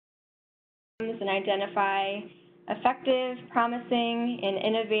and identify effective, promising, and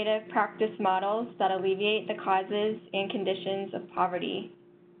innovative practice models that alleviate the causes and conditions of poverty.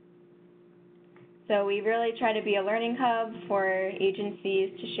 So we really try to be a learning hub for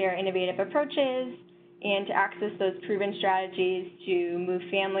agencies to share innovative approaches and to access those proven strategies to move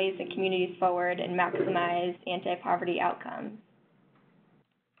families and communities forward and maximize anti-poverty outcomes.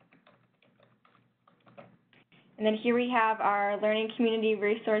 And then here we have our Learning Community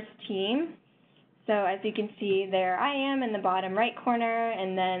Resource Team. So as you can see, there I am in the bottom right corner,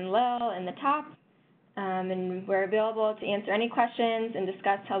 and then Lil in the top. And we're available to answer any questions and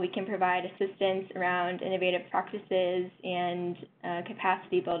discuss how we can provide assistance around innovative practices and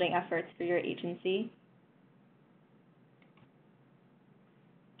capacity building efforts for your agency.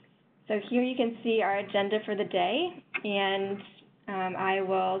 So here you can see our agenda for the day, and I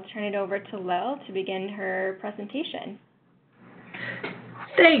will turn it over to Lil to begin her presentation.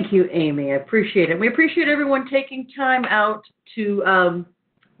 Thank you, Amy. I appreciate it. We appreciate everyone taking time out to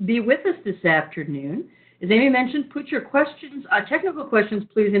be with us this afternoon. As Amy mentioned, put your questions, technical questions,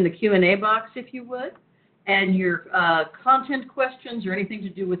 please, in the Q&A box, if you would, and your content questions or anything to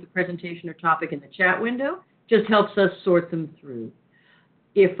do with the presentation or topic in the chat window just helps us sort them through.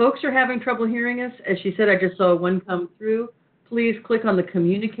 If folks are having trouble hearing us, as she said, I just saw one come through, please click on the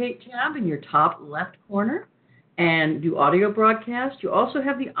Communicate tab in your top left corner and do audio broadcast. You also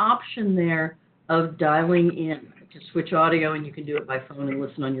have the option there of dialing in to switch audio, and you can do it by phone and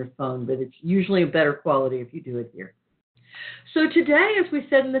listen on your phone, but it's usually a better quality if you do it here. So today, as we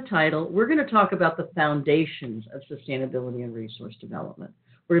said in the title, we're going to talk about the foundations of sustainability and resource development.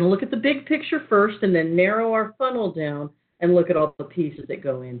 We're going to look at the big picture first and then narrow our funnel down and look at all the pieces that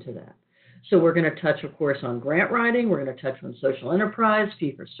go into that. So we're going to touch, of course, on grant writing. We're going to touch on social enterprise,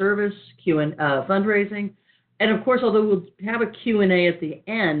 fee-for-service, fundraising. And, of course, although we'll have a Q&A at the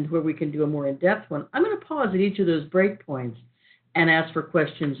end where we can do a more in-depth one, I'm going to pause at each of those breakpoints and ask for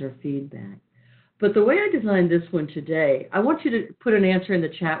questions or feedback. But the way I designed this one today, I want you to put an answer in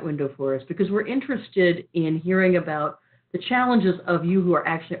the chat window for us because we're interested in hearing about the challenges of you who are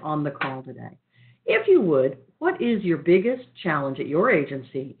actually on the call today. If you would, what is your biggest challenge at your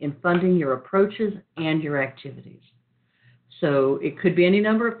agency in funding your approaches and your activities? So it could be any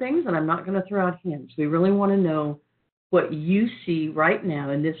number of things, and I'm not going to throw out hints. We really want to know what you see right now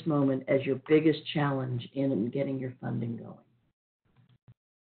in this moment as your biggest challenge in getting your funding going.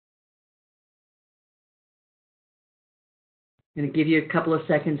 I'm going to give you a couple of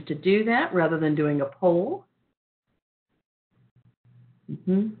seconds to do that rather than doing a poll.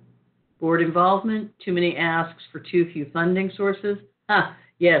 Board involvement, too many asks for too few funding sources.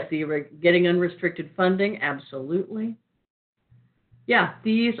 Yes, getting unrestricted funding, absolutely. Yeah,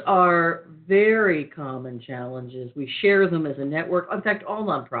 these are very common challenges. We share them as a network. In fact, all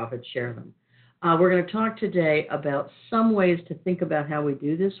nonprofits share them. We're going to talk today about some ways to think about how we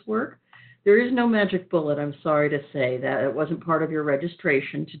do this work. There is no magic bullet, I'm sorry to say. That it wasn't part of your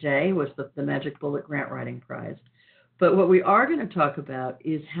registration today, was the Magic Bullet Grant Writing Prize. But what we are going to talk about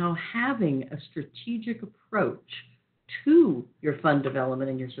is how having a strategic approach to your fund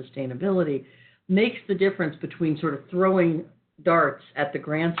development and your sustainability makes the difference between sort of throwing darts at the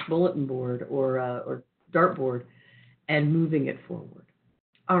grants bulletin board or dartboard and moving it forward.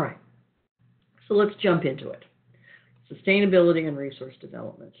 All right, so let's jump into it. Sustainability and resource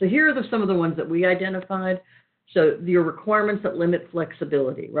development. So here are some of the ones that we identified. So your requirements that limit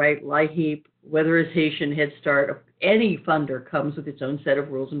flexibility, right? LIHEAP, weatherization, Head Start, any funder comes with its own set of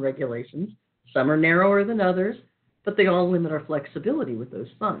rules and regulations. Some are narrower than others, but they all limit our flexibility with those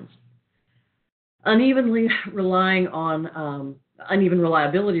funds. Uneven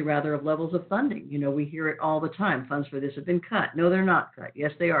reliability of levels of funding. You know, we hear it all the time. Funds for this have been cut. No, they're not cut.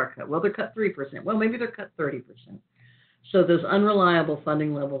 Yes, they are cut. Well, they're cut 3%. Well, maybe they're cut 30%. So those unreliable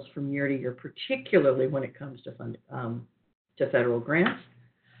funding levels from year to year, particularly when it comes to federal grants.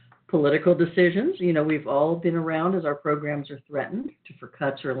 Political decisions. You know, we've all been around as our programs are threatened for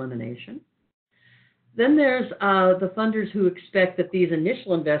cuts or elimination. Then there's the funders who expect that these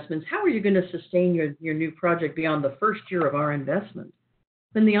initial investments, how are you going to sustain your new project beyond the first year of our investment?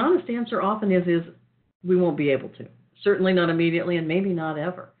 Then the honest answer often is we won't be able to. Certainly not immediately and maybe not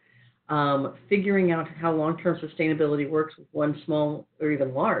ever. Figuring out how long-term sustainability works with one small or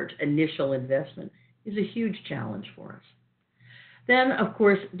even large initial investment is a huge challenge for us. Then, of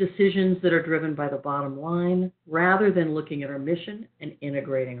course, decisions that are driven by the bottom line rather than looking at our mission and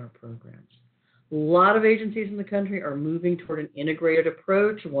integrating our programs. A lot of agencies in the country are moving toward an integrated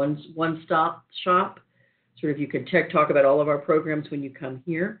approach, one-stop shop. Sort of you can talk about all of our programs when you come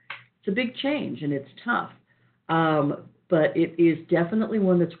here. It's a big change and it's tough. but it is definitely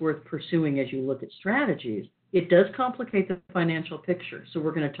one that's worth pursuing as you look at strategies. It does complicate the financial picture, so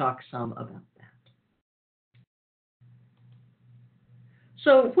we're going to talk some about that.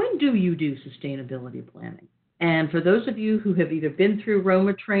 So when do you do sustainability planning? And for those of you who have either been through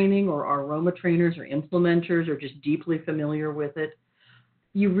Roma training or are Roma trainers or implementers or just deeply familiar with it,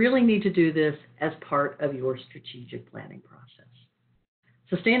 you really need to do this as part of your strategic planning process.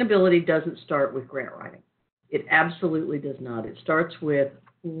 Sustainability doesn't start with grant writing. It absolutely does not. It starts with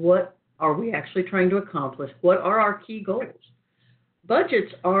what are we actually trying to accomplish? What are our key goals?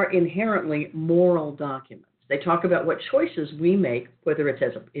 Budgets are inherently moral documents. They talk about what choices we make, whether it's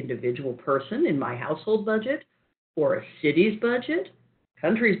as an individual person in my household budget, or a city's budget,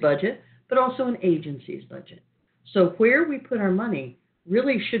 country's budget, but also an agency's budget. So where we put our money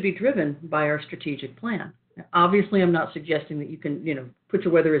really should be driven by our strategic plan. Now, obviously, I'm not suggesting that you can, put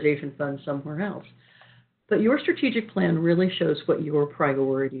your weatherization fund somewhere else. But your strategic plan really shows what your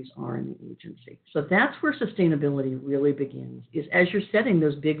priorities are in the agency. So that's where sustainability really begins, is as you're setting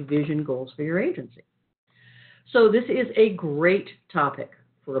those big vision goals for your agency. So this is a great topic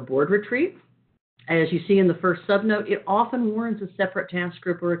for a board retreat. As you see in the first subnote, it often warrants a separate task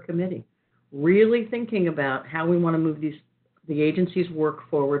group or a committee, really thinking about how we want to move the agency's work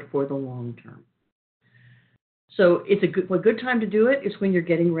forward for the long term. So it's a good time to do it is when you're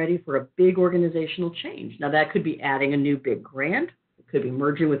getting ready for a big organizational change. Now, that could be adding a new big grant. It could be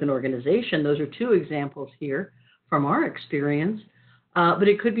merging with an organization. Those are two examples here from our experience. But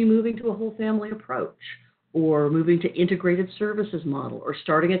it could be moving to a whole family approach, or moving to integrated services model, or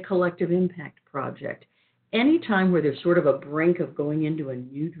starting a collective impact project. Anytime where there's sort of a brink of going into a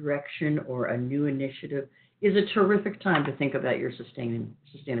new direction or a new initiative is a terrific time to think about your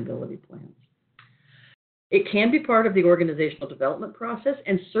sustainability plans. It can be part of the organizational development process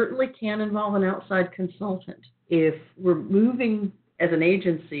and certainly can involve an outside consultant. If we're moving as an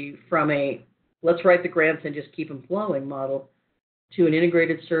agency from a let's write the grants and just keep them flowing model to an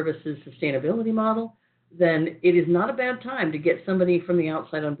integrated services sustainability model, then it is not a bad time to get somebody from the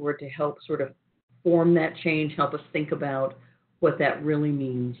outside on board to help sort of form that change, help us think about what that really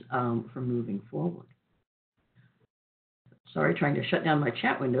means for moving forward. Sorry, trying to shut down my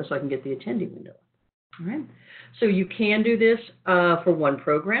chat window so I can get the attendee window. All right. So you can do this for one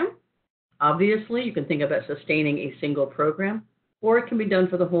program. Obviously, you can think about sustaining a single program, or it can be done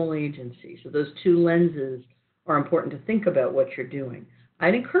for the whole agency. So those two lenses are important to think about what you're doing.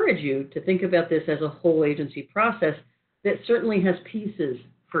 I'd encourage you to think about this as a whole agency process that certainly has pieces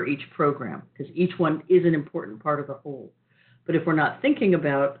for each program, because each one is an important part of the whole. But if we're not thinking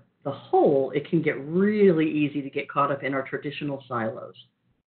about the whole, it can get really easy to get caught up in our traditional silos.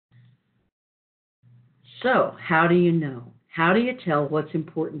 So how do you know? How do you tell what's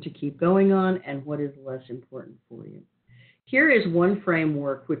important to keep going on and what is less important for you? Here is one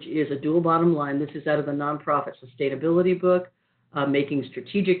framework, which is a dual bottom line. This is out of the Nonprofit Sustainability book, Making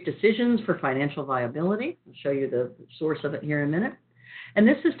Strategic Decisions for Financial Viability. I'll show you the source of it here in a minute. And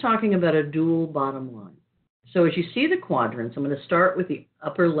this is talking about a dual bottom line. So as you see the quadrants, I'm going to start with the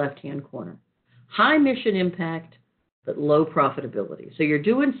upper left-hand corner. High mission impact, but low profitability. So you're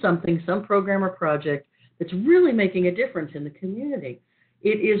doing something, some program or project, that's really making a difference in the community.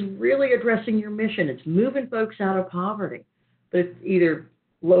 It is really addressing your mission. It's moving folks out of poverty. But it's either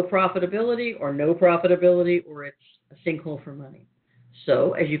low profitability or no profitability, or it's a sinkhole for money.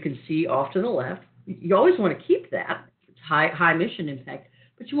 So as you can see off to the left, you always want to keep that. It's high mission impact,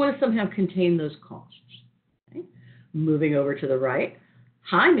 but you want to somehow contain those costs. Okay? Moving over to the right,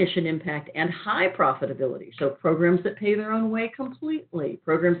 high mission impact and high profitability. So programs that pay their own way completely,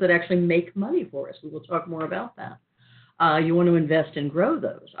 programs that actually make money for us. We will talk more about that. You want to invest and grow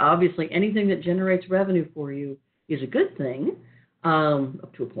those. Obviously, anything that generates revenue for you is a good thing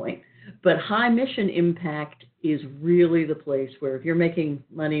up to a point, but high mission impact is really the place where if you're making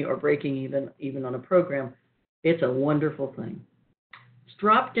money or breaking even on a program, it's a wonderful thing. Let's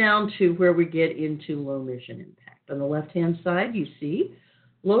drop down to where we get into low mission impact. On the left-hand side, you see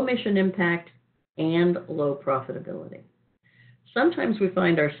low mission impact and low profitability. Sometimes we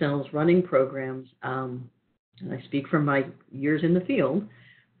find ourselves running programs, and I speak from my years in the field,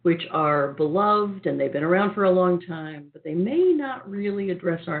 which are beloved and they've been around for a long time, but they may not really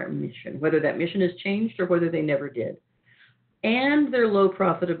address our mission, whether that mission has changed or whether they never did. And they're low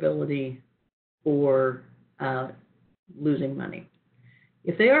profitability or losing money.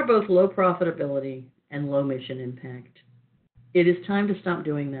 If they are both low profitability and low mission impact, it is time to stop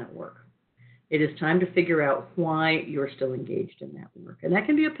doing that work. It is time to figure out why you're still engaged in that work. And that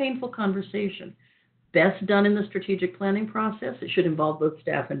can be a painful conversation. Best done in the strategic planning process. It should involve both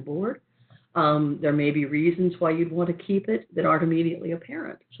staff and board. There may be reasons why you'd want to keep it that aren't immediately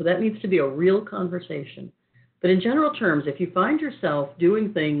apparent. So that needs to be a real conversation. But in general terms, if you find yourself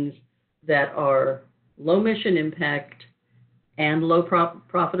doing things that are low mission impact and low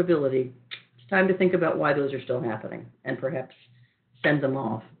profitability, it's time to think about why those are still happening and perhaps send them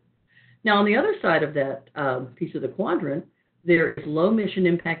off. Now, on the other side of that piece of the quadrant, there is low mission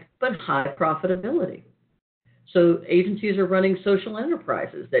impact but high profitability. So agencies are running social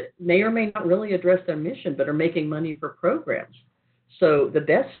enterprises that may or may not really address their mission but are making money for programs. So the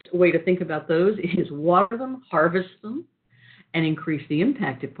best way to think about those is water them, harvest them, and increase the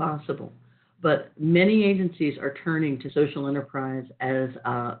impact if possible. But many agencies are turning to social enterprise as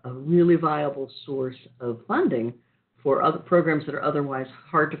a really viable source of funding for other programs that are otherwise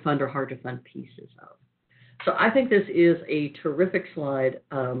hard to fund or hard to fund pieces of. So I think this is a terrific slide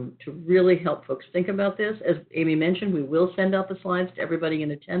to really help folks think about this. As Amy mentioned, we will send out the slides to everybody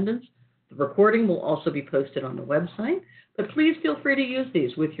in attendance. The recording will also be posted on the website. But please feel free to use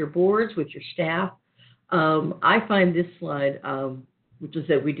these with your boards, with your staff. I find this slide, which is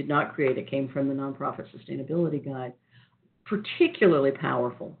that we did not create, it came from the Nonprofit Sustainability Guide, particularly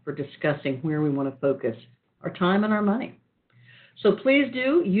powerful for discussing where we want to focus our time and our money. So please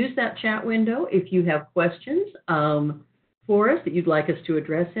do use that chat window if you have questions for us that you'd like us to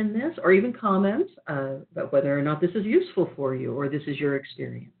address in this, or even comments about whether or not this is useful for you or this is your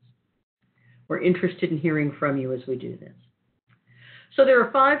experience. We're interested in hearing from you as we do this. So there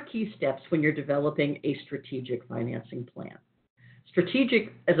are 5 key steps when you're developing a strategic financing plan.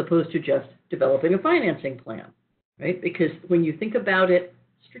 Strategic as opposed to just developing a financing plan, right? Because when you think about it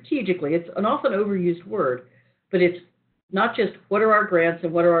strategically, it's an often overused word, but it's not just what are our grants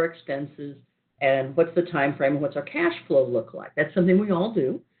and what are our expenses and what's the time frame and what's our cash flow look like. That's something we all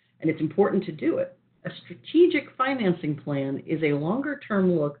do, and it's important to do it. A strategic financing plan is a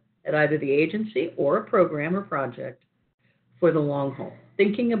longer-term look at either the agency or a program or project for the long haul,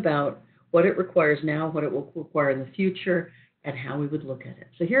 thinking about what it requires now, what it will require in the future, and how we would look at it.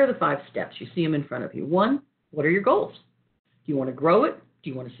 So here are the 5 steps. You see them in front of you. 1, what are your goals? Do you want to grow it? Do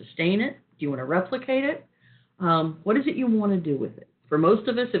you want to sustain it? Do you want to replicate it? What is it you want to do with it? For most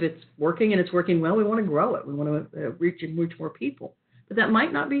of us, if it's working and it's working well, we want to grow it. We want to reach more people. But that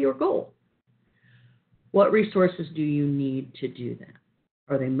might not be your goal. What resources do you need to do that?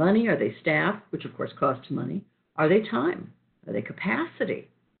 Are they money? Are they staff, which of course costs money? Are they time? Are they capacity?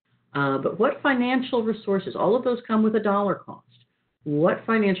 But what financial resources? All of those come with a dollar cost. What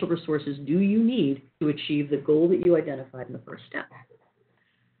financial resources do you need to achieve the goal that you identified in the first step?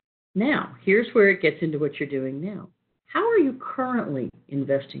 Now, here's where it gets into what you're doing now. How are you currently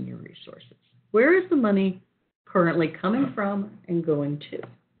investing your resources? Where is the money currently coming from and going to?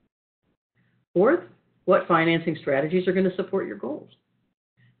 4th, what financing strategies are going to support your goals?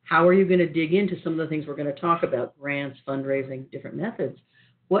 How are you going to dig into some of the things we're going to talk about, grants, fundraising, different methods?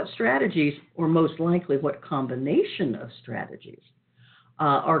 What strategies, or most likely what combination of strategies,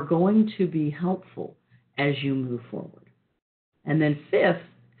 are going to be helpful as you move forward? And then 5th,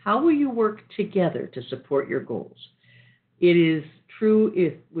 how will you work together to support your goals? It is true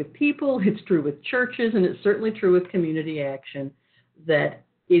with people, it's true with churches, and it's certainly true with community action that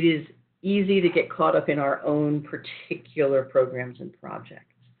it is easy to get caught up in our own particular programs and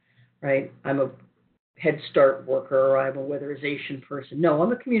projects, right? I'm a Head Start worker, or I'm a weatherization person. No,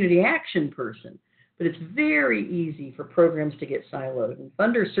 I'm a community action person. But it's very easy for programs to get siloed. And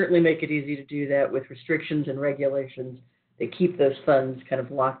funders certainly make it easy to do that with restrictions and regulations that keep those funds kind of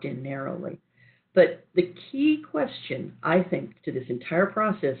locked in narrowly. But the key question, I think, to this entire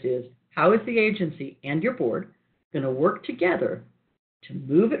process is, how is the agency and your board going to work together to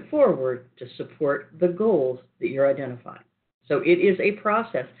move it forward to support the goals that you're identifying? So it is a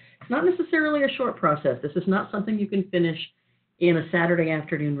process. It's not necessarily a short process. This is not something you can finish in a Saturday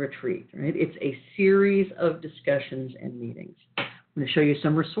afternoon retreat, right? It's a series of discussions and meetings. I'm going to show you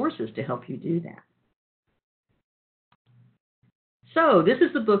some resources to help you do that. So this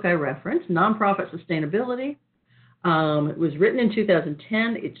is the book I referenced, Nonprofit Sustainability. It was written in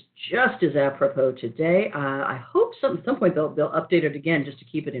 2010. It's just as apropos today. I hope at some point they'll update it again just to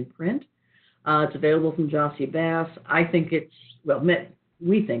keep it in print. It's available from Jossie Bass. I think it's, well,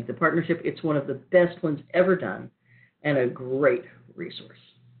 we think the partnership, it's one of the best ones ever done and a great resource.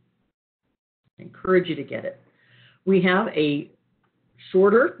 I encourage you to get it. We have a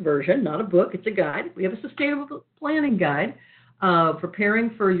shorter version, not a book, it's a guide. We have a sustainable planning guide,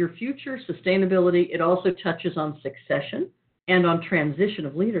 preparing for your future sustainability. It also touches on succession and on transition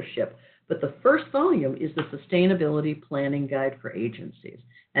of leadership. But the first volume is the Sustainability Planning Guide for Agencies,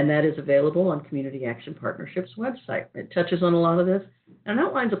 and that is available on Community Action Partnership's website. It touches on a lot of this and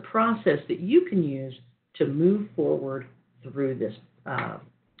outlines a process that you can use to move forward through this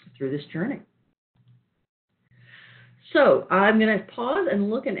journey. So I'm going to pause and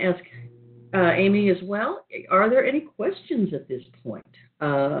look and ask Amy as well. Are there any questions at this point?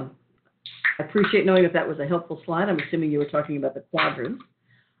 I appreciate knowing that was a helpful slide. I'm assuming you were talking about the quadrants.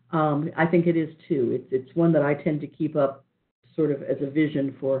 I think it is too. It's one that I tend to keep up sort of as a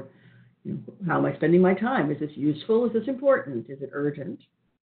vision for, how am I spending my time? Is this useful? Is this important? Is it urgent?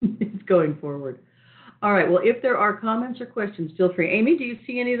 It's going forward. All right. Well, if there are comments or questions, feel free. Amy, do you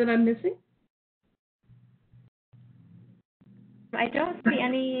see any that I'm missing? I don't see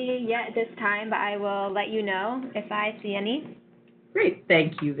any yet at this time, but I will let you know if I see any. Great.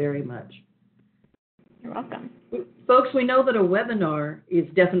 Thank you very much. You're welcome. Folks, we know that a webinar is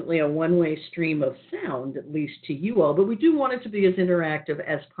definitely a one-way stream of sound, at least to you all, but we do want it to be as interactive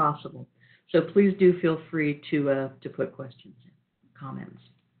as possible. So please do feel free to put questions in, comments.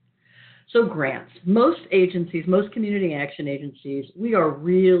 So grants. Most agencies, most community action agencies, we are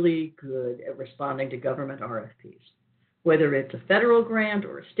really good at responding to government RFPs, whether it's a federal grant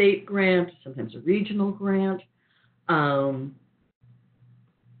or a state grant, sometimes a regional grant.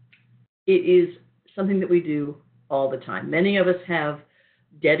 It is something that we do all the time. Many of us have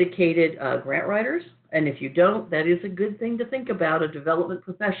dedicated grant writers, and if you don't, that is a good thing to think about, a development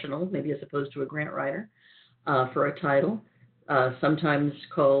professional, maybe as opposed to a grant writer, for a title, sometimes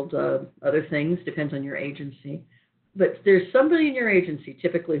called other things, depends on your agency. But there's somebody in your agency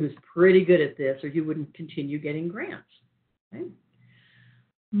typically who's pretty good at this, or you wouldn't continue getting grants. Okay?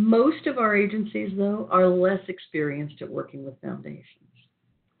 Most of our agencies, though, are less experienced at working with foundations.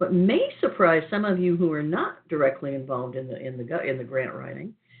 What may surprise some of you who are not directly involved in the grant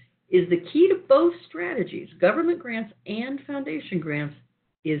writing is the key to both strategies, government grants and foundation grants,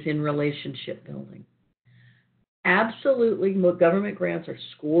 is in relationship building. Absolutely, government grants are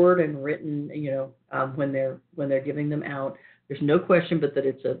scored and written, when they're giving them out. There's no question, but that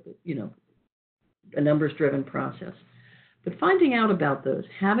it's a numbers-driven process. But finding out about those,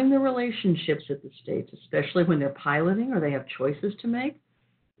 having the relationships at the states, especially when they're piloting or they have choices to make,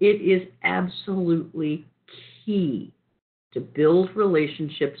 it is absolutely key to build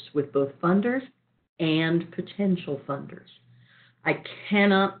relationships with both funders and potential funders. I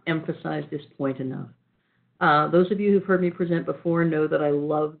cannot emphasize this point enough. Those of you who've heard me present before know that I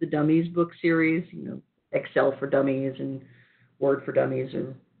love the Dummies book series, Excel for Dummies and Word for Dummies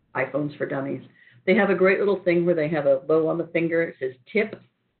or iPhones for Dummies. They have a great little thing where they have a bow on the finger. It says tip.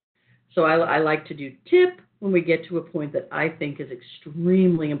 So I like to do tip when we get to a point that I think is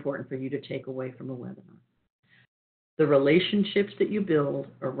extremely important for you to take away from a webinar. The relationships that you build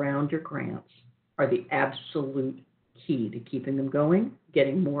around your grants are the absolute key to keeping them going,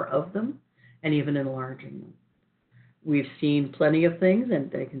 getting more of them, and even enlarging them. We've seen plenty of things,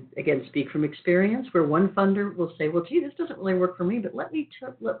 and I can, again, speak from experience, where one funder will say, well, gee, this doesn't really work for me, but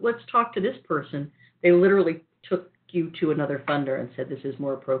let's talk to this person. They literally took you to another funder and said, this is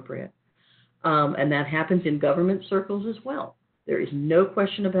more appropriate. And that happens in government circles as well. There is no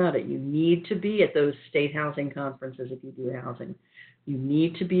question about it. You need to be at those state housing conferences if you do housing. You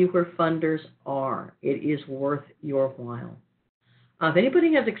need to be where funders are. It is worth your while. If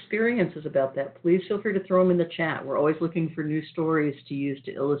anybody has experiences about that, please feel free to throw them in the chat. We're always looking for new stories to use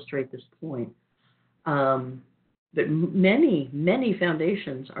to illustrate this point. But many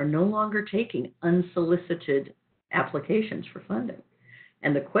foundations are no longer taking unsolicited applications for funding.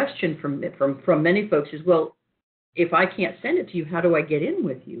 And the question from many folks is, well, if I can't send it to you, how do I get in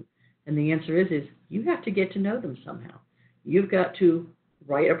with you? And the answer is you have to get to know them somehow. You've got to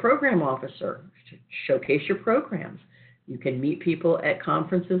write a program officer, to showcase your programs. You can meet people at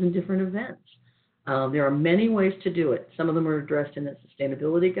conferences and different events. There are many ways to do it. Some of them are addressed in the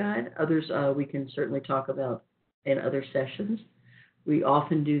sustainability guide. Others we can certainly talk about in other sessions. We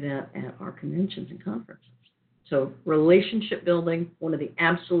often do that at our conventions and conferences. So relationship building, one of the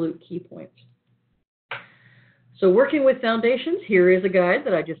absolute key points. So working with foundations, here is a guide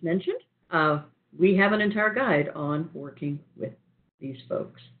that I just mentioned. We have an entire guide on working with these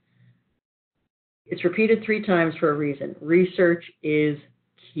folks. It's repeated 3 times for a reason. Research is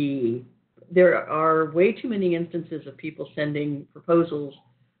key. There are way too many instances of people sending proposals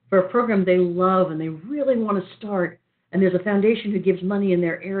for a program they love and they really want to start, and there's a foundation who gives money in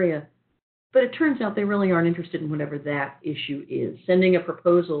their area, but it turns out they really aren't interested in whatever that issue is. Sending a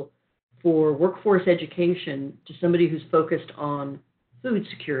proposal for workforce education to somebody who's focused on food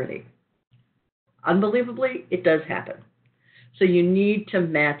security. Unbelievably, it does happen. So you need to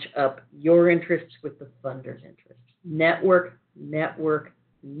match up your interests with the funder's interests. Network, network,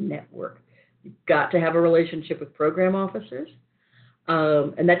 network. You've got to have a relationship with program officers.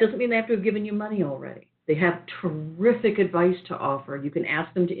 And that doesn't mean they have to have given you money already. They have terrific advice to offer. You can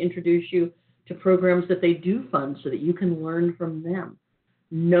ask them to introduce you to programs that they do fund so that you can learn from them.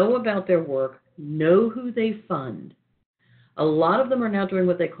 Know about their work. Know who they fund. A lot of them are now doing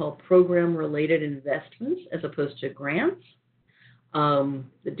what they call program-related investments as opposed to grants.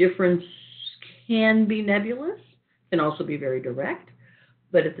 The difference can be nebulous, can also be very direct.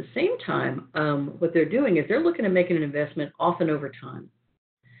 But at the same time, what they're doing is they're looking at making an investment often over time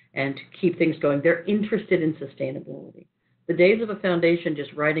and to keep things going. They're interested in sustainability. The days of a foundation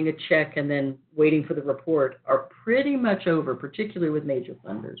just writing a check and then waiting for the report are pretty much over, particularly with major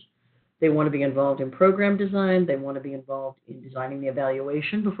funders. They want to be involved in program design. They want to be involved in designing the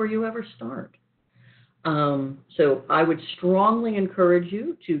evaluation before you ever start. So I would strongly encourage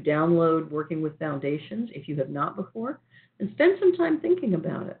you to download Working with Foundations if you have not before, and spend some time thinking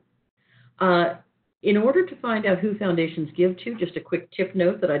about it. In order to find out who foundations give to, just a quick tip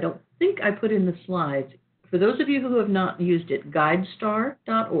note that I don't think I put in the slides. For those of you who have not used it,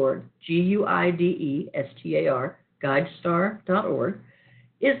 guidestar.org, GUIDESTAR, guidestar.org,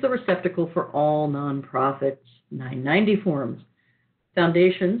 is the receptacle for all nonprofits' 990 forms.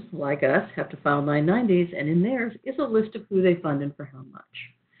 Foundations, like us, have to file 990s, and in theirs is a list of who they fund and for how much.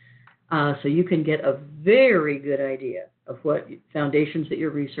 So you can get a very good idea of what foundations that you're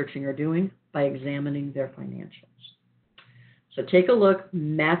researching are doing by examining their financials. So take a look,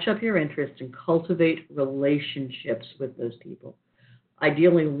 match up your interests, and cultivate relationships with those people,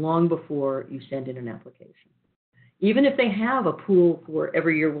 ideally long before you send in an application. Even if they have a pool for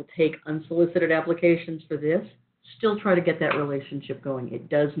every year we'll take unsolicited applications for this, still try to get that relationship going. It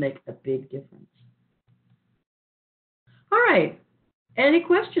does make a big difference. All right. Any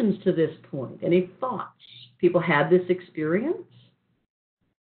questions to this point? Any thoughts? People had this experience?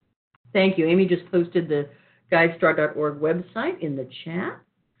 Thank you. Amy just posted the guidestar.org website in the chat.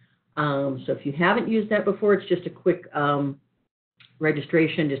 So if you haven't used that before, it's just a quick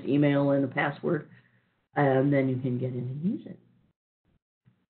registration. Just email in the password, and then you can get in and use it.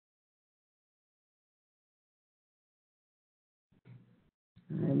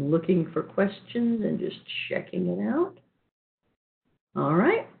 I'm looking for questions and just checking it out. All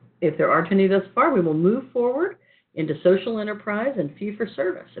right. If there aren't any thus far, we will move forward into social enterprise and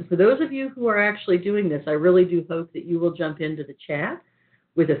fee-for-service. And for those of you who are actually doing this, I really do hope that you will jump into the chat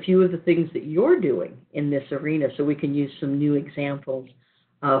with a few of the things that you're doing in this arena so we can use some new examples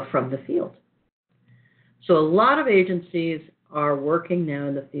from the field. So a lot of agencies are working now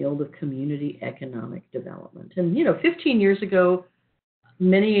in the field of community economic development. And, 15 years ago,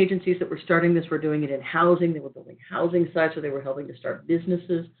 many agencies that were starting this were doing it in housing. They were building housing sites, or they were helping to start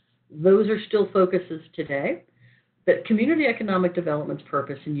businesses. Those are still focuses today. But community economic development's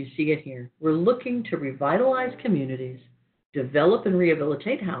purpose, and you see it here, we're looking to revitalize communities, develop and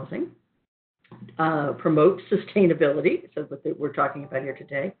rehabilitate housing, promote sustainability, so what we're talking about here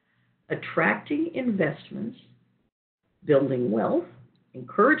today, attracting investments, building wealth,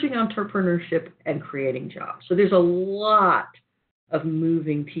 encouraging entrepreneurship, and creating jobs. So there's a lot of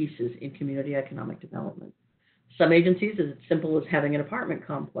moving pieces in community economic development. Some agencies, is as simple as having an apartment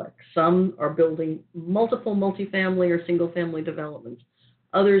complex. Some are building multiple multifamily or single-family developments.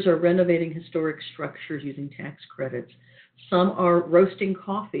 Others are renovating historic structures using tax credits. Some are roasting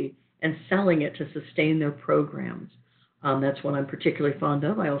coffee and selling it to sustain their programs. That's what I'm particularly fond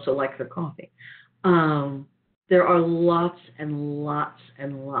of. I also like their coffee. There are lots and lots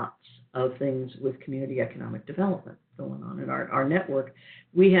and lots of things with community economic development going on in our network.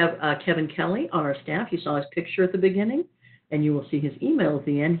 We have Kevin Kelly on our staff. You saw his picture at the beginning, and you will see his email at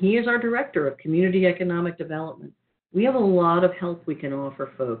the end. He is our Director of Community Economic Development. We have a lot of help we can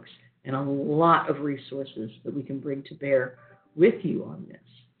offer folks and a lot of resources that we can bring to bear with you on this.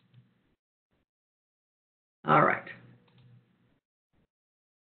 All right.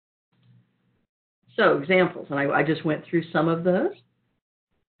 So examples, and I just went through some of those.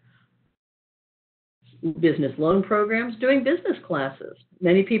 Business loan programs, doing business classes.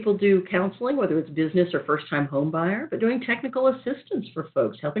 Many people do counseling, whether it's business or first-time home buyer, but doing technical assistance for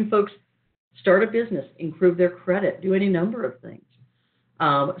folks, helping folks start a business, improve their credit, do any number of things.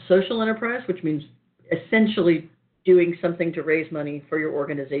 Social enterprise, which means essentially doing something to raise money for your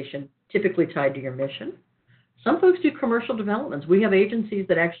organization, typically tied to your mission. Some folks do commercial developments. We have agencies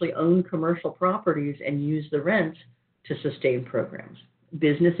that actually own commercial properties and use the rents to sustain programs.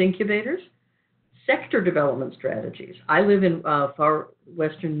 Business incubators, sector development strategies. I live in far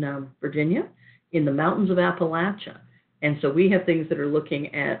western Virginia in the mountains of Appalachia. And so we have things that are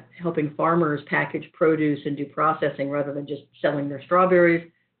looking at helping farmers package produce and do processing rather than just selling their strawberries.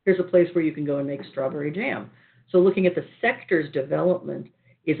 Here's a place where you can go and make strawberry jam. So looking at the sector's development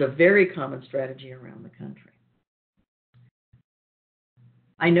is a very common strategy around the country.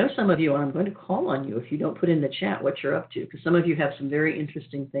 I know some of you, and I'm going to call on you if you don't put in the chat what you're up to, because some of you have some very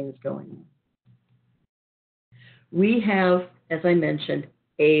interesting things going on. We have, as I mentioned,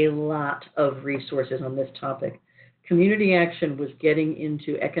 a lot of resources on this topic. Community action was getting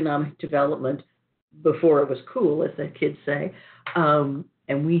into economic development before it was cool, as the kids say,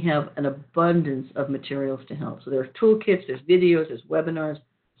 and we have an abundance of materials to help. So there's toolkits, there's videos, there's webinars.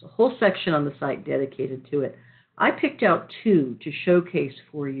 There's a whole section on the site dedicated to it. I picked out two to showcase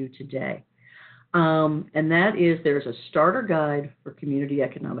for you today, and that is there's a starter guide for community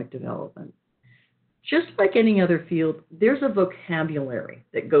economic development. Just like any other field, there's a vocabulary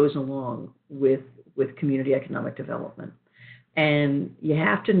that goes along with community economic development. And you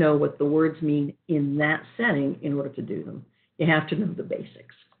have to know what the words mean in that setting in order to do them. You have to know the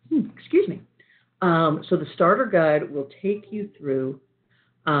basics. Excuse me. So the starter guide will take you through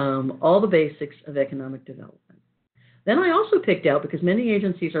all the basics of economic development. Then I also picked out, because many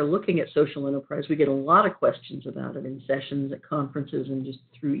agencies are looking at social enterprise, we get a lot of questions about it in sessions, at conferences, and just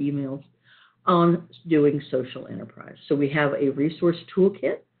through emails on doing social enterprise. So we have a resource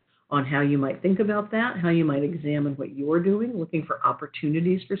toolkit on how you might think about that, how you might examine what you're doing, looking for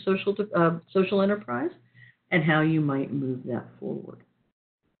opportunities for social enterprise, and how you might move that forward.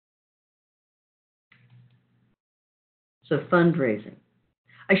 So fundraising.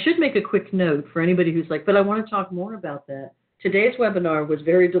 I should make a quick note for anybody who's like, but I want to talk more about that. Today's webinar was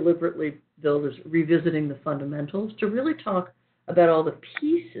very deliberately billed as revisiting the fundamentals to really talk about all the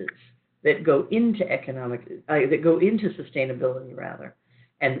pieces that go into that go into sustainability rather,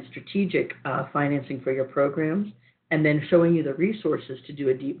 and strategic financing for your programs, and then showing you the resources to do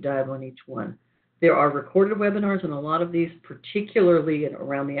a deep dive on each one. There are recorded webinars on a lot of these, particularly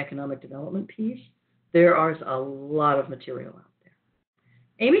around the economic development piece. There is a lot of material out there.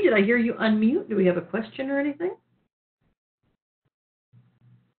 Amy, did I hear you unmute? Do we have a question or anything?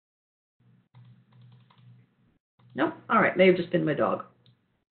 No? All right, may have just been my dog.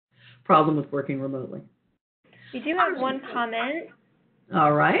 Problem with working remotely. We do have one comment.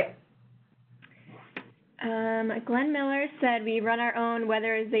 All right. Glenn Miller said we run our own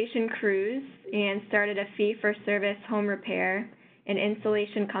weatherization crews and started a fee-for-service home repair and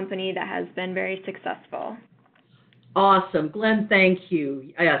installation company that has been very successful. Awesome. Glenn, thank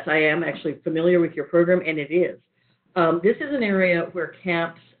you. Yes, I am actually familiar with your program, and it is. This is an area where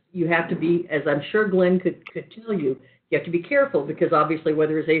camps, you have to be, as I'm sure Glenn could tell you, you have to be careful because obviously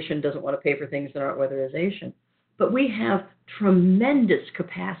weatherization doesn't want to pay for things that aren't weatherization. But we have tremendous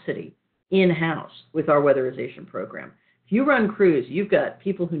capacity in-house with our weatherization program. If you run crews, you've got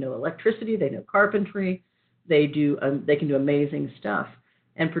people who know electricity, they know carpentry, they can do amazing stuff.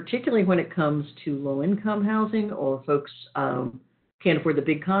 And particularly when it comes to low-income housing or folks can't afford the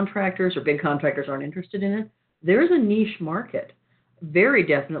big contractors or big contractors aren't interested in it, there's a niche market, very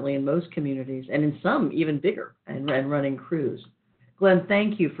definitely in most communities, and in some even bigger, and running crews. Glenn,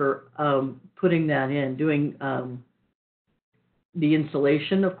 thank you for putting that in. Doing the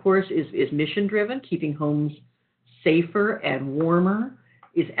installation, of course, is mission-driven. Keeping homes safer and warmer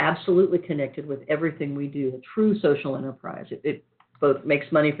is absolutely connected with everything we do, a true social enterprise. It both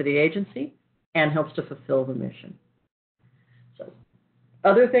makes money for the agency and helps to fulfill the mission. So,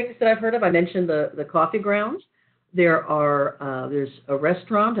 other things that I've heard of, I mentioned the coffee grounds. There's a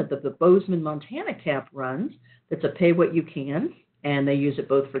restaurant that the Bozeman, Montana CAP runs that's a pay what you can, and they use it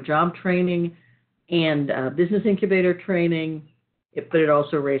both for job training and business incubator training, but it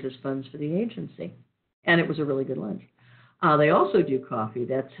also raises funds for the agency. And it was a really good lunch. They also do coffee.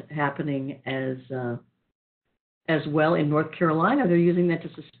 That's happening as well in North Carolina. They're using that to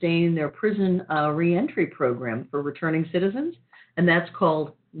sustain their prison reentry program for returning citizens, and that's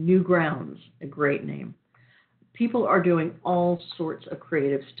called New Grounds, a great name. People are doing all sorts of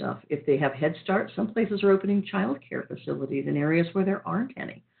creative stuff. If they have Head Start, some places are opening child care facilities in areas where there aren't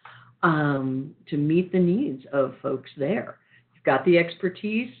any to meet the needs of folks there. You've got the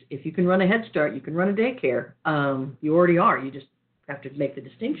expertise. If you can run a Head Start, you can run a daycare. You already are. You just have to make the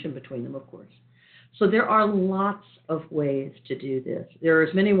distinction between them, of course. So there are lots of ways to do this. There are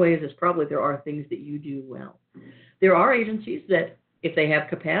as many ways as probably there are things that you do well. There are agencies that, if they have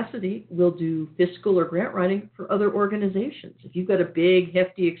capacity, will do fiscal or grant writing for other organizations. If you've got a big,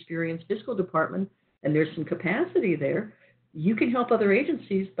 hefty, experienced fiscal department and there's some capacity there, you can help other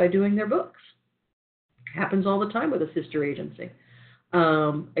agencies by doing their books. Happens all the time with a sister agency.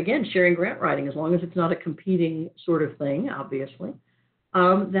 Again, sharing grant writing, as long as it's not a competing sort of thing, obviously,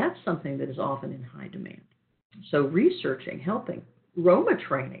 that's something that is often in high demand. So researching, helping, Roma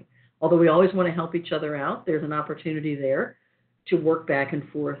training. Although we always want to help each other out, there's an opportunity there to work back and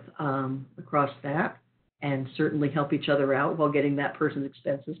forth across that and certainly help each other out while getting that person's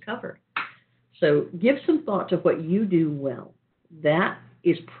expenses covered. So give some thought to what you do well. That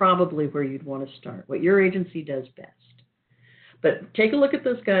is probably where you'd want to start, what your agency does best. But take a look at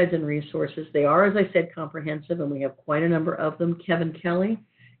those guides and resources. They are, as I said, comprehensive, and we have quite a number of them. Kevin Kelly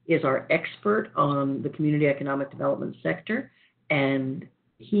is our expert on the community economic development sector, and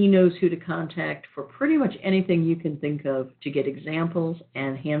he knows who to contact for pretty much anything you can think of to get examples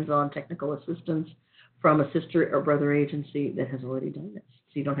and hands-on technical assistance from a sister or brother agency that has already done this,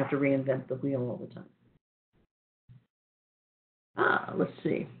 so you don't have to reinvent the wheel all the time. Let's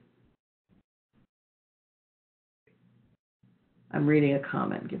see. I'm reading a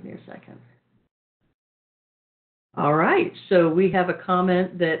comment. Give me a second. All right. So we have a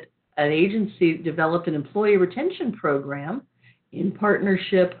comment that an agency developed an employee retention program in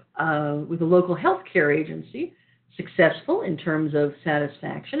partnership with a local healthcare agency, successful in terms of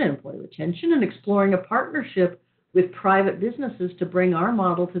satisfaction and employee retention, and exploring a partnership with private businesses to bring our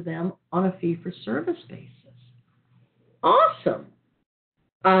model to them on a fee-for-service basis. Awesome.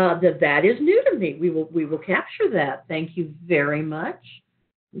 That is new to me. We will capture that. Thank you very much.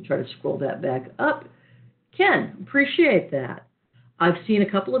 Let me try to scroll that back up. Ken, appreciate that. I've seen a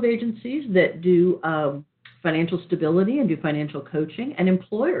couple of agencies that do financial stability and do financial coaching, and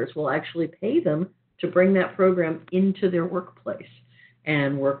employers will actually pay them to bring that program into their workplace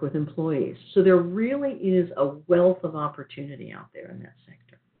and work with employees. So there really is a wealth of opportunity out there in that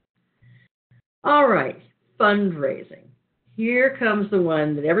sector. All right, fundraising. Here comes the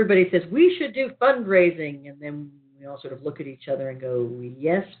one that everybody says, we should do fundraising, and then we all sort of look at each other and go,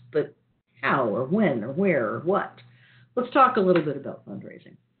 yes, but how or when or where or what? Let's talk a little bit about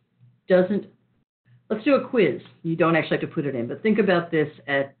fundraising. Let's do a quiz. You don't actually have to put it in, but think about this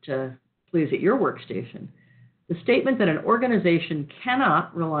please, at your workstation. The statement that an organization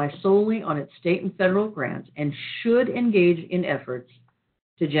cannot rely solely on its state and federal grants and should engage in efforts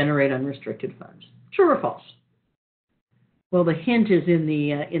to generate unrestricted funds. True or false? Well, the hint is in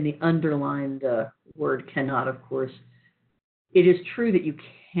the underlined word cannot, of course. It is true that you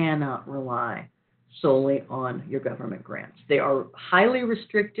cannot rely solely on your government grants. They are highly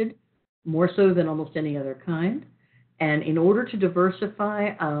restricted, more so than almost any other kind. And in order to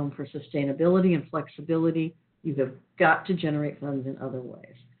diversify for sustainability and flexibility, you have got to generate funds in other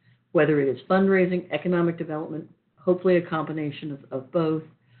ways, whether it is fundraising, economic development, hopefully a combination of both.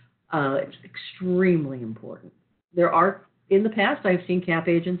 It's extremely important. In the past, I've seen CAP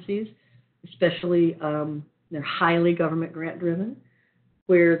agencies, especially they're highly government grant driven,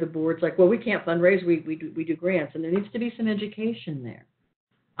 where the board's like, well, we can't fundraise, we do grants, and there needs to be some education there.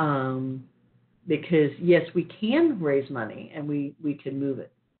 Because yes, we can raise money and we can move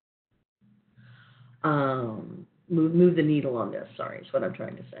it. Move the needle on this, sorry, is what I'm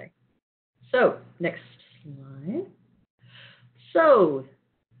trying to say. So, next slide. So,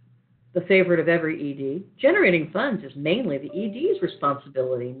 the favorite of every ED, generating funds is mainly the ED's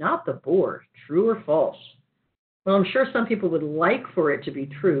responsibility, not the board. True or false? Well, I'm sure some people would like for it to be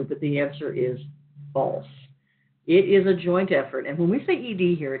true, but the answer is false. It is a joint effort. And when we say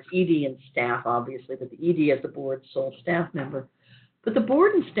ED here, it's ED and staff, obviously, but the ED is the board's sole staff member. But the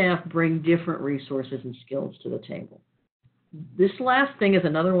board and staff bring different resources and skills to the table. This last thing is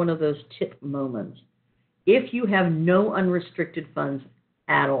another one of those tip moments. If you have no unrestricted funds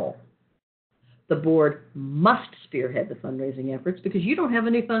at all, the board must spearhead the fundraising efforts because you don't have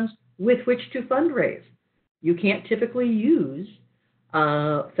any funds with which to fundraise. You can't typically use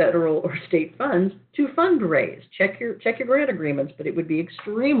federal or state funds to fundraise. Check your grant agreements, but it would be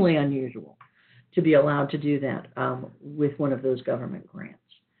extremely unusual to be allowed to do that with one of those government grants.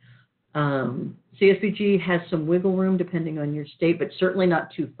 CSBG has some wiggle room depending on your state, but certainly not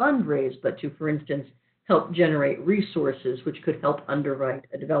to fundraise, but to, for instance, help generate resources which could help underwrite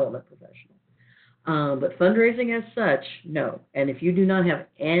a development professional. But fundraising as such, no. And if you do not have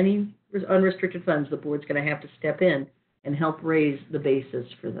any unrestricted funds, the board's going to have to step in and help raise the basis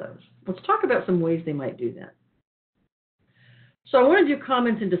for those. Let's talk about some ways they might do that. So I want to do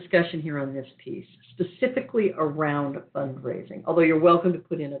comments and discussion here on this piece, specifically around fundraising, although you're welcome to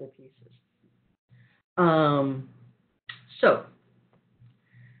put in other pieces. So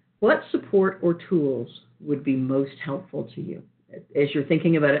what support or tools would be most helpful to you as you're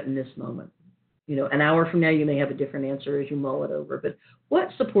thinking about it in this moment? You know, an hour from now, you may have a different answer as you mull it over, but what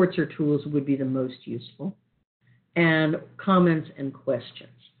supports or tools would be the most useful? and comments and questions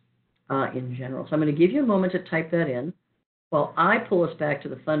in general. So I'm going to give you a moment to type that in while I pull us back to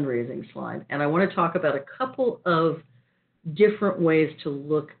the fundraising slide. And I want to talk about a couple of different ways to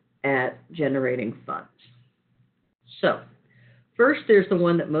look at generating funds. So first, there's the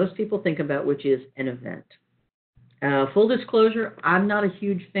one that most people think about, which is an event. Full disclosure, I'm not a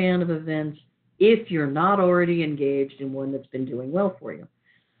huge fan of events if you're not already engaged in one that's been doing well for you.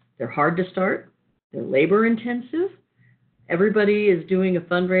 They're hard to start. They're labor intensive. Everybody is doing a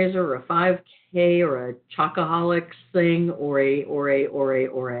fundraiser or a 5K or a Chocoholics thing or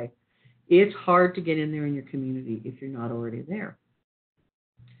a. It's hard to get in there in your community if you're not already there.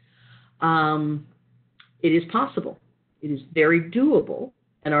 It is possible. It is very doable,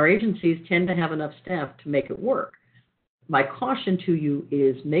 and our agencies tend to have enough staff to make it work. My caution to you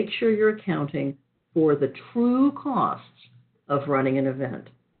is make sure you're accounting for the true costs of running an event.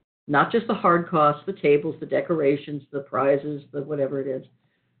 Not just the hard costs, the tables, the decorations, the prizes, the whatever it is,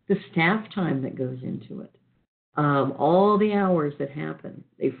 the staff time that goes into it, all the hours that happen.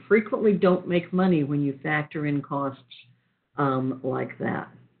 They frequently don't make money when you factor in costs like that.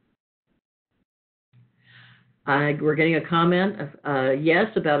 We're getting a comment, yes,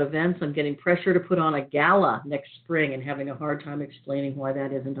 about events. I'm getting pressure to put on a gala next spring and having a hard time explaining why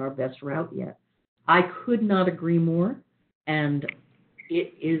that isn't our best route yet. I could not agree more, and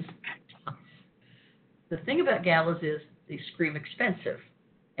it is tough. The thing about galas is they scream expensive,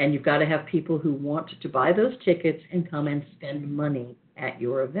 and you've got to have people who want to buy those tickets and come and spend money at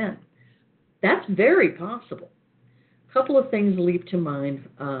your event. That's very possible. A couple of things leap to mind,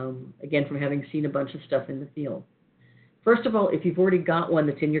 again, from having seen a bunch of stuff in the field. First of all, if you've already got one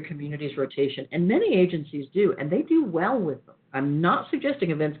that's in your community's rotation, and many agencies do, and they do well with them. I'm not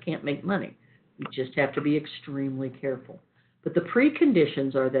suggesting events can't make money. You just have to be extremely careful. But the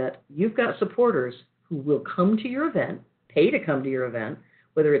preconditions are that you've got supporters who will come to your event, pay to come to your event,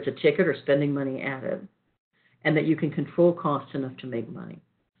 whether it's a ticket or spending money at it, and that you can control costs enough to make money.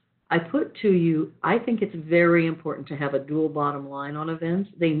 I put to you, I think it's very important to have a dual bottom line on events.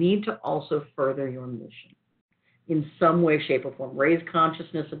 They need to also further your mission in some way, shape, or form, raise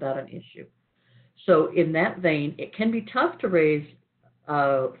consciousness about an issue. So in that vein, it can be tough to raise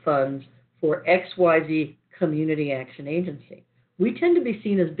funds for XYZ community action agency. We tend to be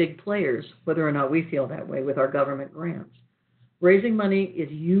seen as big players, whether or not we feel that way, with our government grants. Raising money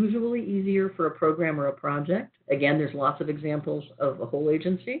is usually easier for a program or a project. Again, there's lots of examples of a whole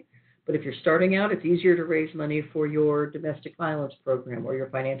agency. But if you're starting out, it's easier to raise money for your domestic violence program or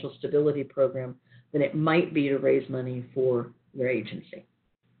your financial stability program than it might be to raise money for your agency.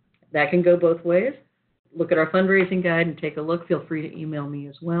 That can go both ways. Look at our fundraising guide and take a look. Feel free to email me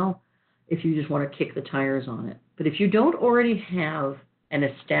as well if you just want to kick the tires on it. But if you don't already have an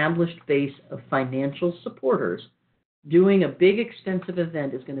established base of financial supporters, doing a big, expensive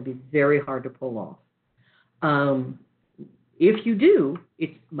event is going to be very hard to pull off. If you do,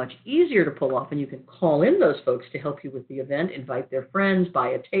 it's much easier to pull off, and you can call in those folks to help you with the event, invite their friends, buy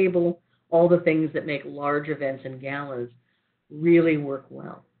a table, all the things that make large events and galas really work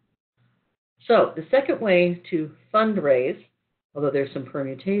well. So the second way to fundraise, although there's some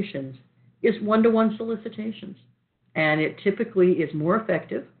permutations, is one-to-one solicitations. And it typically is more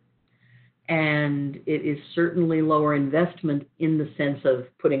effective, and it is certainly lower investment in the sense of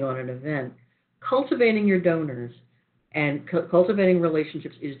putting on an event. Cultivating your donors and cultivating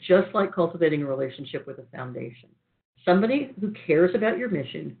relationships is just like cultivating a relationship with a foundation. Somebody who cares about your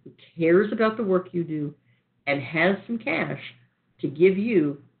mission, who cares about the work you do, and has some cash to give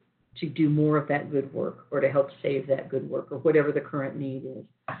you to do more of that good work or to help save that good work or whatever the current need is.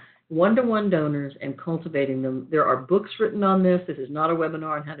 One-to-one donors and cultivating them. There are books written on this. This is not a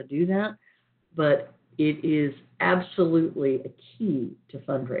webinar on how to do that, but it is absolutely a key to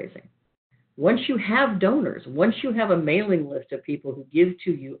fundraising. Once you have donors, once you have a mailing list of people who give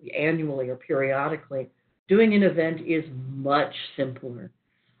to you annually or periodically, doing an event is much simpler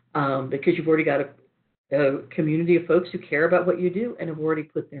because you've already got a community of folks who care about what you do and have already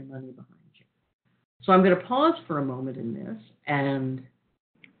put their money behind you. So I'm going to pause for a moment in this, and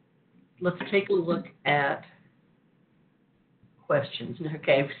let's take a look at questions.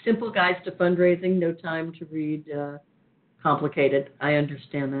 Okay, simple guides to fundraising, no time to read complicated. I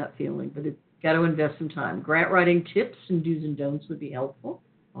understand that feeling, but it's got to invest some time. Grant writing tips and do's and don'ts would be helpful.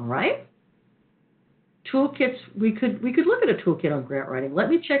 All right. Toolkits, we could look at a toolkit on grant writing. Let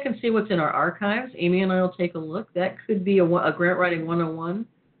me check and see what's in our archives. Amy and I will take a look. That could be a grant writing 101.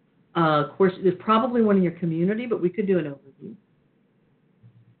 Of course, there's probably one in your community, but we could do an overview.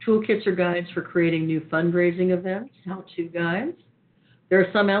 Toolkits or guides for creating new fundraising events, how-to guides. There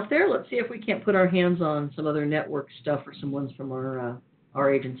are some out there. Let's see if we can't put our hands on some other network stuff or some ones from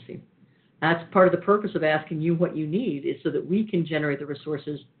our agency. That's part of the purpose of asking you what you need, is so that we can generate the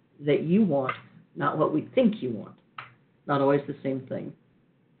resources that you want, not what we think you want. Not always the same thing.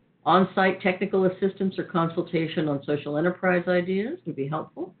 On-site technical assistance or consultation on social enterprise ideas would be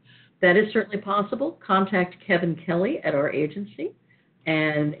helpful. That is certainly possible. Contact Kevin Kelly at our agency,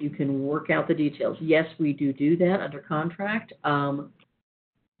 and you can work out the details. Yes, we do that under contract.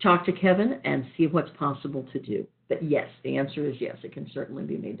 Talk to Kevin and see what's possible to do. But yes, the answer is yes. It can certainly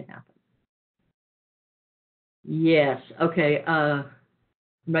be made to happen. Yes. Okay. I'm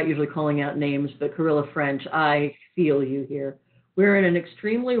not usually calling out names, but Carilla French, I feel you here. We're in an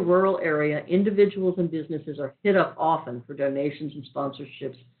extremely rural area. Individuals and businesses are hit up often for donations and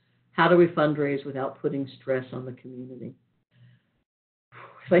sponsorships. How do we fundraise without putting stress on the community?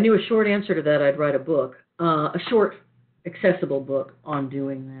 If I knew a short answer to that, I'd write a book, a short, accessible book on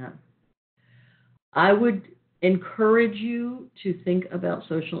doing that. I would encourage you to think about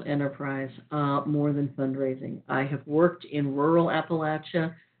social enterprise more than fundraising. I have worked in rural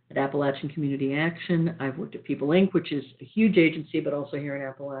Appalachia at Appalachian Community Action. I've worked at People Inc., which is a huge agency, but also here in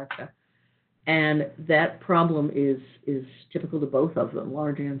Appalachia. And that problem is typical to both of them,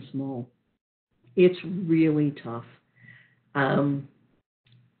 large and small. It's really tough.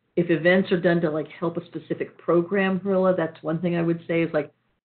 If events are done to like help a specific program, Rilla, that's one thing I would say is like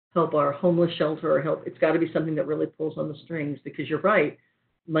help our homeless shelter or help. It's got to be something that really pulls on the strings, because you're right.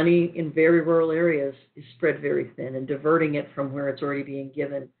 Money in very rural areas is spread very thin, and diverting it from where it's already being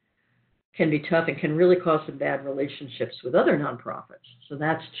given can be tough and can really cause some bad relationships with other nonprofits. So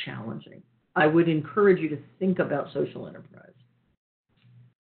that's challenging. I would encourage you to think about social enterprise.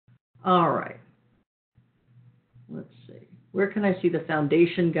 All right. Let's see. Where can I see the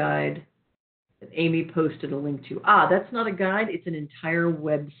foundation guide that Amy posted a link to? That's not a guide. It's an entire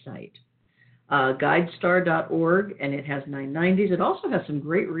website. Guidestar.org, and it has 990s. It also has some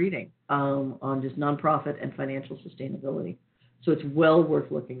great reading on just nonprofit and financial sustainability. So it's well worth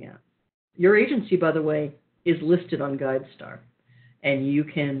looking at. Your agency, by the way, is listed on Guidestar, and you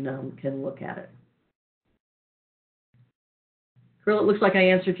can look at it. Krill, it looks like I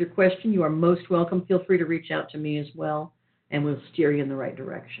answered your question. You are most welcome. Feel free to reach out to me as well, and we'll steer you in the right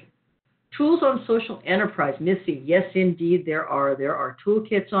direction. Tools on social enterprise. Missy, yes, indeed, there are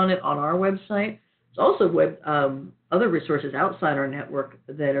toolkits on it on our website. There's also other resources outside our network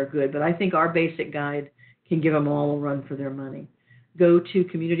that are good, but I think our basic guide can give them all a run for their money. Go to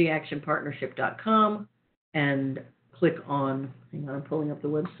communityactionpartnership.com and click on, hang on, I'm pulling up the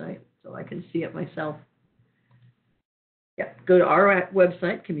website so I can see it myself. Yeah, go to our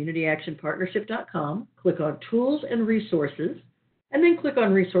website, communityactionpartnership.com, click on Tools and Resources, and then click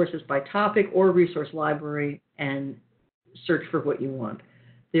on Resources by topic or Resource Library and search for what you want.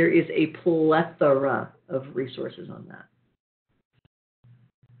 There is a plethora of resources on that.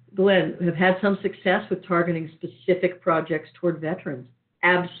 Glenn, have had some success with targeting specific projects toward veterans?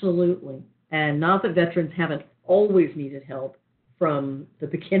 Absolutely. And not that veterans haven't always needed help from the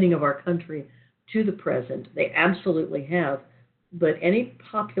beginning of our country to the present. They absolutely have. But any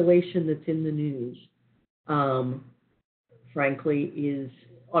population that's in the news, frankly, is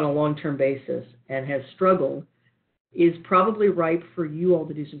on a long-term basis and has struggled, is probably ripe for you all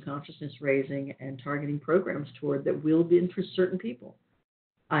to do some consciousness raising and targeting programs toward that will interest certain people.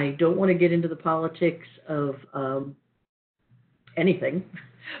 I don't want to get into the politics of anything,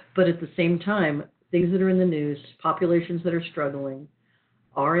 but at the same time, things that are in the news, populations that are struggling,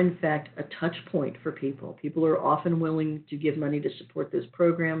 are in fact a touch point for people. People are often willing to give money to support those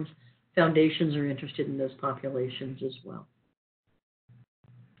programs. Foundations are interested in those populations as well.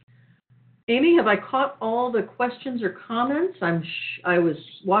 Amy, have I caught all the questions or comments? I was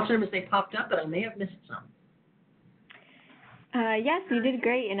watching them as they popped up, but I may have missed some. Yes, you did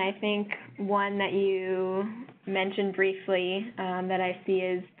great, and I think one that you mentioned briefly that I see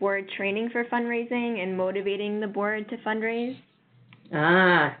is board training for fundraising and motivating the board to fundraise.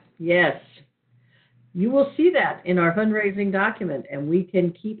 Yes. You will see that in our fundraising document, and we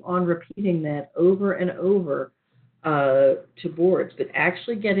can keep on repeating that over and over to boards, but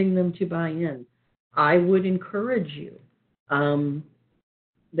actually getting them to buy in. I would encourage you.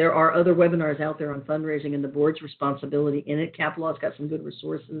 There are other webinars out there on fundraising and the board's responsibility in it. CapLaw's got some good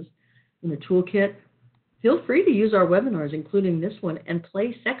resources in the toolkit. Feel free to use our webinars, including this one, and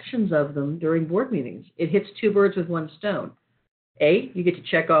play sections of them during board meetings. It hits two birds with one stone. A, you get to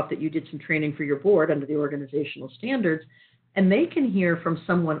check off that you did some training for your board under the organizational standards, and they can hear from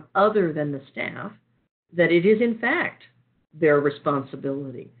someone other than the staff that it is, in fact, their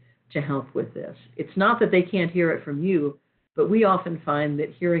responsibility to help with this. It's not that they can't hear it from you, But we often find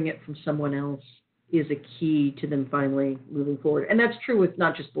that hearing it from someone else is a key to them finally moving forward. And that's true with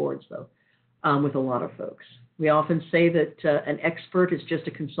not just boards, though, with a lot of folks. We often say that an expert is just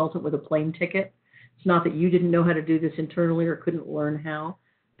a consultant with a plane ticket. It's not that you didn't know how to do this internally or couldn't learn how,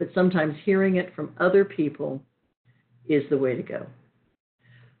 but sometimes hearing it from other people is the way to go.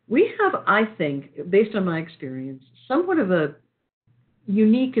 We have, I think, based on my experience, somewhat of a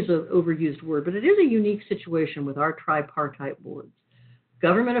unique is an overused word, but it is a unique situation with our tripartite boards.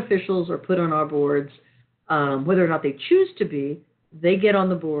 Government officials are put on our boards, whether or not they choose to be, they get on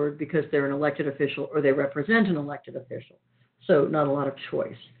the board because they're an elected official or they represent an elected official. So not a lot of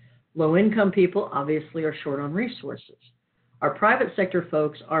choice. Low-income people obviously are short on resources. Our private sector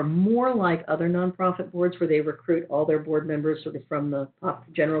folks are more like other nonprofit boards where they recruit all their board members sort of from the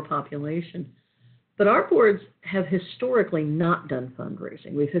general population. But our boards have historically not done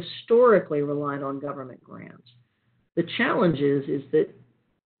fundraising. We've historically relied on government grants. The challenge is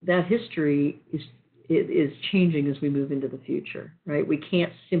that history is changing as we move into the future, right? We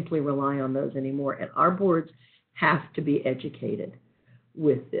can't simply rely on those anymore, and our boards have to be educated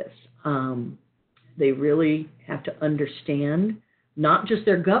with this. They really have to understand not just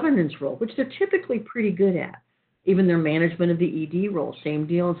their governance role, which they're typically pretty good at, even their management of the ED role, same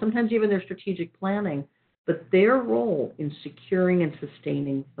deal, and sometimes even their strategic planning, but their role in securing and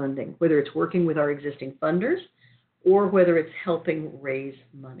sustaining funding, whether it's working with our existing funders or whether it's helping raise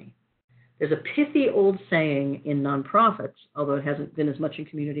money. There's a pithy old saying in nonprofits, although it hasn't been as much in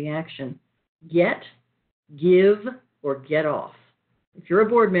community action: get, give, or get off. If you're a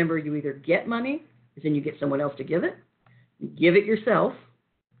board member, you either get money, as in you get someone else to give it, you give it yourself,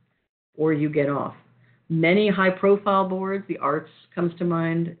 or you get off. Many high-profile boards, the arts comes to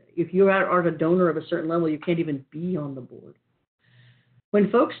mind. If you are a donor of a certain level, you can't even be on the board.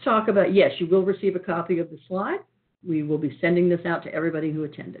 When folks talk about, yes, you will receive a copy of the slide. We will be sending this out to everybody who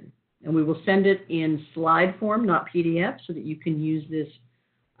attended. And we will send it in slide form, not PDF, so that you can use this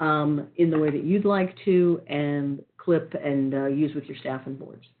in the way that you'd like to and clip and use with your staff and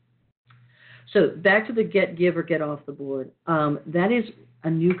boards. So back to the get, give, or get off the board. That is a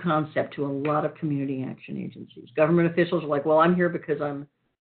new concept to a lot of community action agencies. Government officials are like, well, I'm here because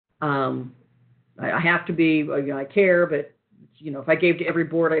I have to be, I care, but if I gave to every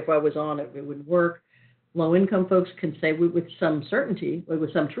board if I was on it, it wouldn't work. Low-income folks can say with some certainty, or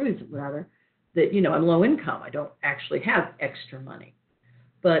with some truth rather, that, I'm low income. I don't actually have extra money.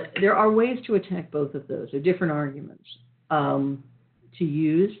 But there are ways to attack both of those. There are different arguments to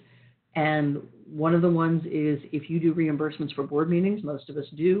use. And one of the ones is if you do reimbursements for board meetings, most of us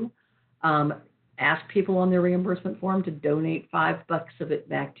do, ask people on their reimbursement form to donate $5 of it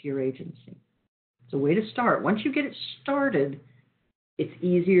back to your agency. It's a way to start. Once you get it started, it's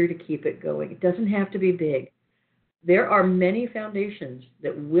easier to keep it going. It doesn't have to be big. There are many foundations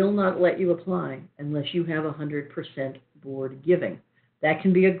that will not let you apply unless you have 100% board giving. That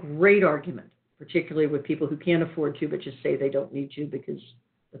can be a great argument, particularly with people who can't afford to but just say they don't need to because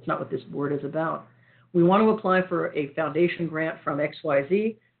that's not what this board is about. We want to apply for a foundation grant from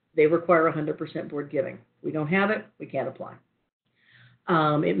XYZ. They require 100% board giving. We don't have it, we can't apply.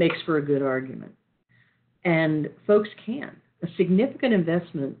 It makes for a good argument. And folks can. A significant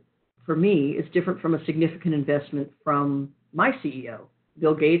investment for me is different from a significant investment from my CEO,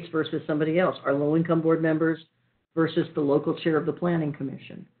 Bill Gates versus somebody else, our low-income board members versus the local chair of the planning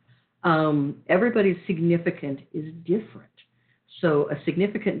commission. Everybody's significant is different. So a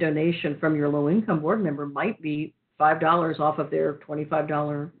significant donation from your low-income board member might be $5 off of their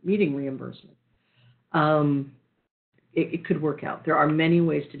 $25 meeting reimbursement. It could work out. There are many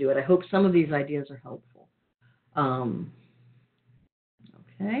ways to do it. I hope some of these ideas are helpful.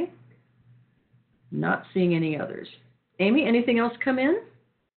 Okay. Not seeing any others. Amy, anything else come in?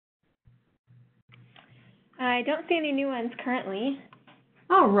 I don't see any new ones currently.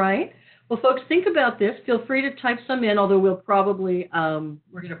 All right. Well, folks, think about this. Feel free to type some in, although we'll probably,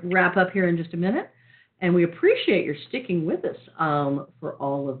 we're going to wrap up here in just a minute. And we appreciate your sticking with us for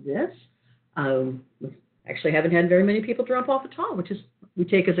all of this. We actually haven't had very many people drop off at all, which is we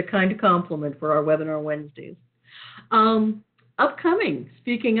take as a kind of compliment for our Webinar Wednesdays. Upcoming,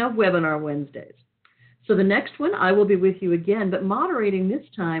 speaking of Webinar Wednesdays. So the next one, I will be with you again, but moderating this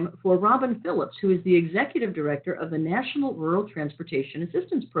time for Robin Phillips, who is the Executive Director of the National Rural Transportation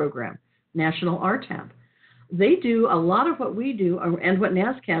Assistance Program, National RTAP. They do a lot of what we do and what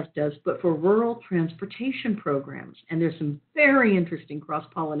NASCAS does, but for rural transportation programs. And there's some very interesting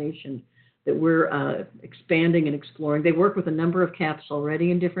cross-pollination that we're expanding and exploring. They work with a number of CAPs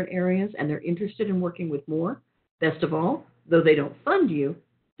already in different areas, and they're interested in working with more. Best of all, though they don't fund you,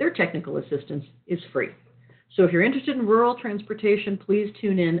 their technical assistance is free. So if you're interested in rural transportation, please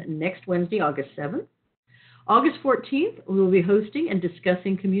tune in next Wednesday, August 7th. August 14th, we will be hosting and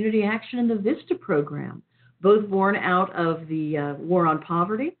discussing community action in the VISTA program, both born out of the War on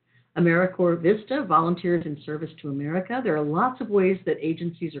Poverty. AmeriCorps VISTA, Volunteers in Service to America. There are lots of ways that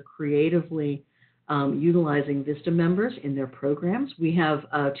agencies are creatively utilizing VISTA members in their programs. We have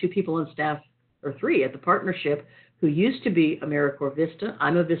 2 people on staff, or 3 at the partnership, who used to be AmeriCorps VISTA.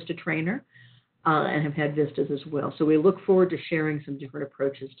 I'm a VISTA trainer and have had VISTAs as well. So we look forward to sharing some different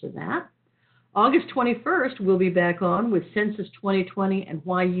approaches to that. August 21st, we'll be back on with Census 2020 and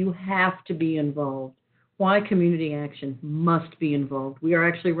why you have to be involved, why community action must be involved. We are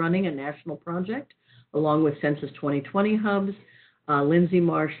actually running a national project along with Census 2020 hubs. Lindsay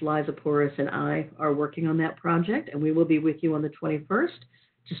Marsh, Liza Porras, and I are working on that project, and we will be with you on the 21st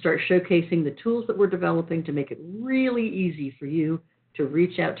to start showcasing the tools that we're developing to make it really easy for you to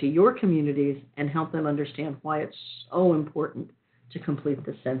reach out to your communities and help them understand why it's so important to complete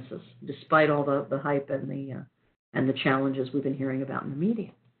the census, despite all the hype and the challenges we've been hearing about in the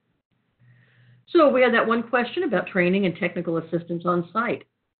media. So we had that one question about training and technical assistance on site.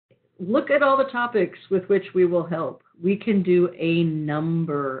 Look at all the topics with which we will help. We can do a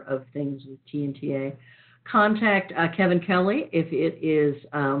number of things with TNTA. Contact Kevin Kelly if it is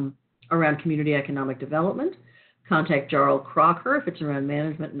around community economic development. Contact Jarl Crocker if it's around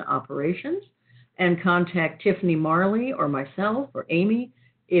management and operations. And contact Tiffany Marley or myself or Amy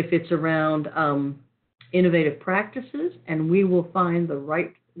if it's around innovative practices, and we will find the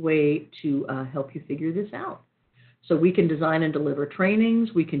right way to help you figure this out. So we can design and deliver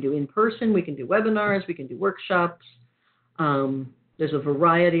trainings, we can do in-person, we can do webinars, we can do workshops. There's a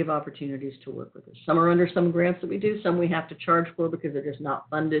variety of opportunities to work with us. Some are under some grants that we do, some we have to charge for because they're just not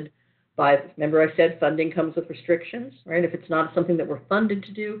funded by, remember I said funding comes with restrictions, right? If it's not something that we're funded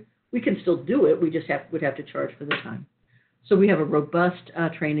to do, we can still do it, we just would have to charge for the time. So we have a robust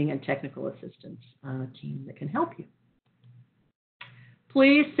training and technical assistance team that can help you.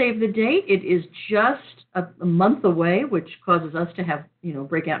 Please save the date. It is just a month away, which causes us to have,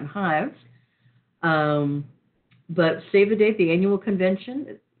 break out in hives. But save the date. The annual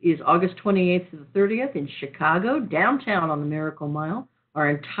convention is August 28th to the 30th in Chicago, downtown on the Miracle Mile. Our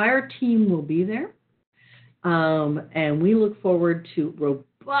entire team will be there. And we look forward to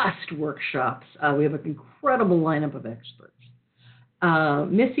robust workshops. We have an incredible lineup of experts.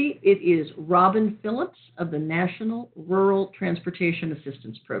 Missy, it is Robin Phillips of the National Rural Transportation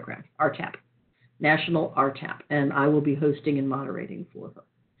Assistance Program, RTAP, National RTAP, and I will be hosting and moderating for her.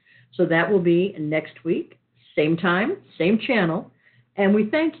 So that will be next week, same time, same channel, and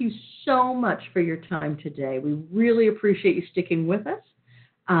we thank you so much for your time today. We really appreciate you sticking with us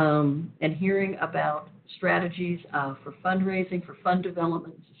and hearing about strategies for fundraising, for fund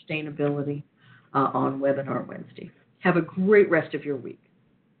development, and sustainability on Webinar Wednesday. Have a great rest of your week.